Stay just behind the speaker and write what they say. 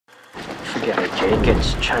Jake,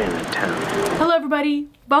 it's Chinatown. Hello everybody,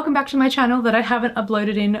 welcome back to my channel that I haven't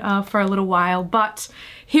uploaded in for a little while, but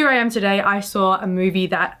here I am today. I saw a movie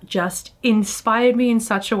that just inspired me in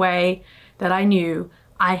such a way that I knew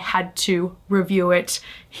I had to review it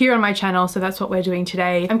here on my channel, so that's what we're doing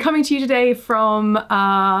today. I'm coming to you today from,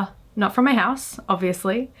 not from my house,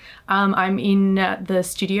 obviously. I'm in the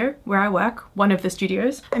studio where I work, one of the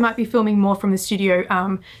studios. I might be filming more from the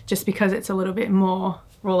studio just because it's a little bit more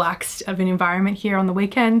relaxed of an environment here on the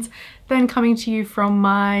weekends than coming to you from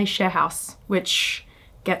my share house, which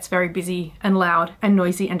gets very busy and loud and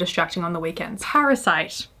noisy and distracting on the weekends.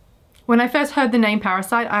 Parasite. When I first heard the name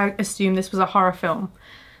Parasite, I assumed this was a horror film.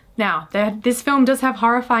 Now, this film does have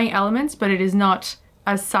horrifying elements, but it is not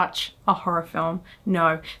as such a horror film.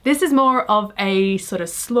 No, this is more of a sort of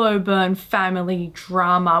slow burn family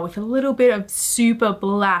drama with a little bit of super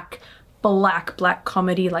black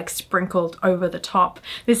comedy like sprinkled over the top.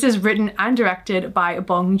 This is written and directed by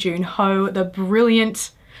Bong Joon-ho, the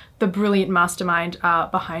brilliant mastermind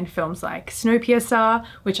behind films like Snowpiercer,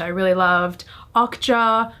 which I really loved,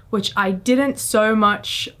 Okja, which I didn't so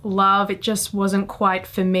much love. It just wasn't quite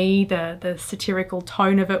for me. The satirical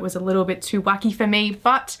tone of it was a little bit too wacky for me,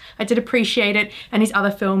 but I did appreciate it. And his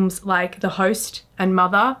other films like The Host and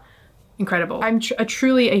Mother, incredible. I'm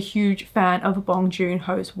truly a huge fan of Bong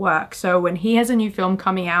Joon-ho's work. So when he has a new film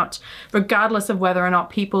coming out, regardless of whether or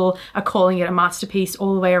not people are calling it a masterpiece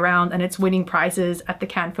all the way around and it's winning prizes at the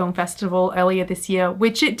Cannes Film Festival earlier this year,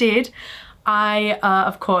 which it did, I,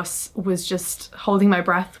 of course, was just holding my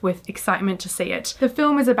breath with excitement to see it. The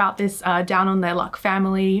film is about this down on their luck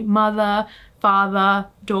family, mother, father,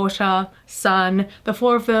 daughter, son. The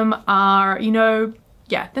four of them are, you know,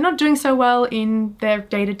 yeah, they're not doing so well in their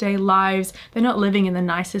day-to-day lives. They're not living in the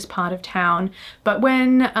nicest part of town. But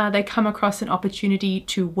when they come across an opportunity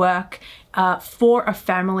to work for a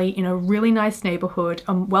family in a really nice neighborhood,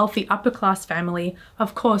 a wealthy upper-class family,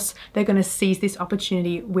 of course, they're going to seize this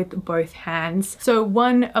opportunity with both hands. So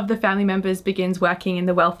one of the family members begins working in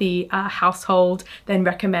the wealthy household, then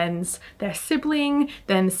recommends their sibling,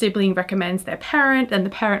 then the sibling recommends their parent, then the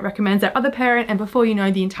parent recommends their other parent, and before you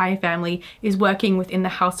know, the entire family is working within the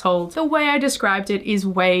household. The way I described it is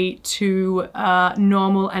way too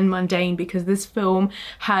normal and mundane, because this film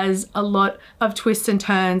has a lot of twists and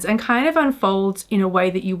turns and kind of unfolds in a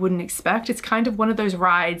way that you wouldn't expect. It's kind of one of those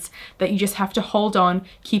rides that you just have to hold on,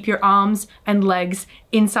 keep your arms and legs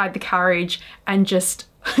inside the carriage and just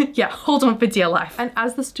yeah, hold on for dear life. And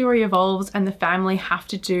as the story evolves and the family have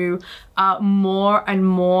to do more and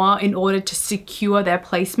more in order to secure their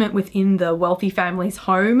placement within the wealthy family's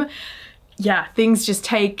home, yeah, things just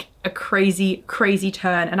take a crazy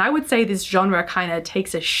turn. And I would say this genre kind of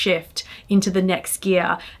takes a shift into the next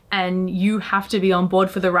gear, and you have to be on board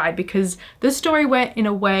for the ride because the story went in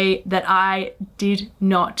a way that I did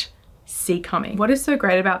not see coming. What is so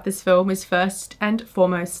great about this film is first and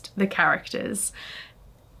foremost the characters.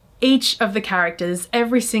 Each of the characters,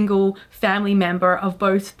 every single family member of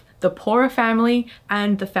both the poorer family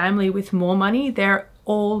and the family with more money, they're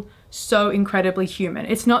all so incredibly human.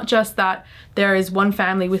 It's not just that there is one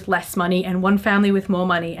family with less money and one family with more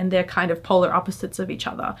money and they're kind of polar opposites of each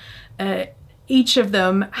other. Each of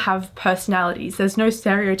them have personalities. There's no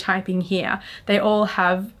stereotyping here. They all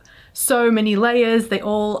have so many layers. They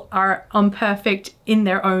all are imperfect in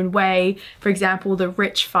their own way. For example, the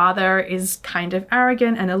rich father is kind of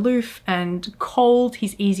arrogant and aloof and cold.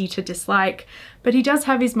 He's easy to dislike, but he does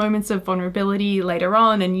have his moments of vulnerability later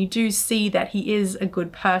on, and you do see that he is a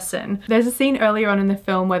good person. There's a scene earlier on in the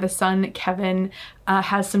film where the son, Kevin,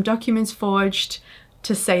 has some documents forged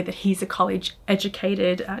to say that he's a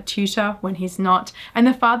college-educated tutor when he's not. And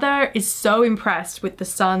the father is so impressed with the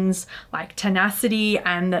son's like tenacity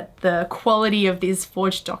and the quality of these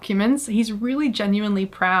forged documents. He's really genuinely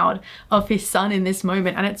proud of his son in this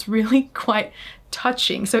moment, and it's really quite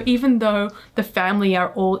touching. So even though the family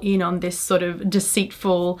are all in on this sort of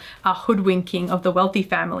deceitful hoodwinking of the wealthy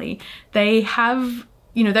family, they have,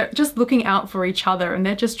 you know, they're just looking out for each other and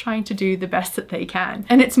they're just trying to do the best that they can.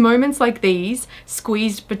 And it's moments like these,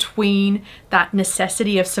 squeezed between that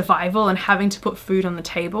necessity of survival and having to put food on the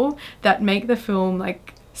table, that make the film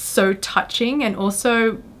like so touching and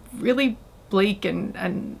also really bleak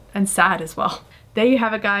and sad as well. There you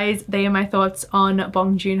have it, guys. They are my thoughts on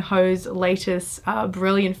Bong Joon-ho's latest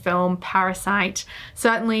brilliant film, Parasite.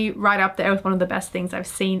 Certainly right up there with one of the best things I've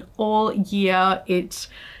seen all year. It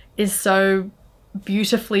is so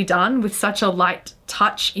beautifully done with such a light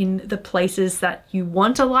touch in the places that you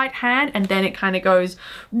want a light hand, and then it kind of goes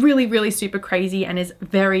really super crazy and is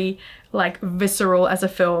very like visceral as a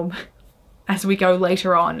film as we go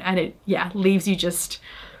later on, and it, yeah, leaves you just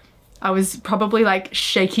I was probably like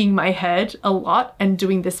shaking my head a lot and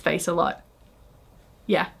doing this face a lot.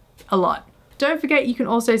 Yeah, a lot. Don't forget you can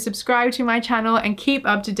also subscribe to my channel and keep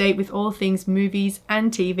up to date with all things movies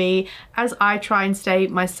and TV, as I try and stay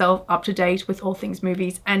myself up to date with all things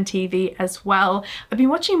movies and TV as well. I've been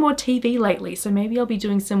watching more TV lately, so maybe I'll be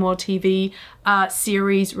doing some more TV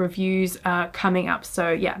series reviews coming up.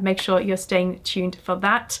 So yeah, make sure you're staying tuned for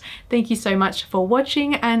that. Thank you so much for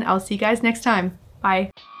watching, and I'll see you guys next time.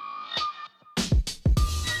 Bye.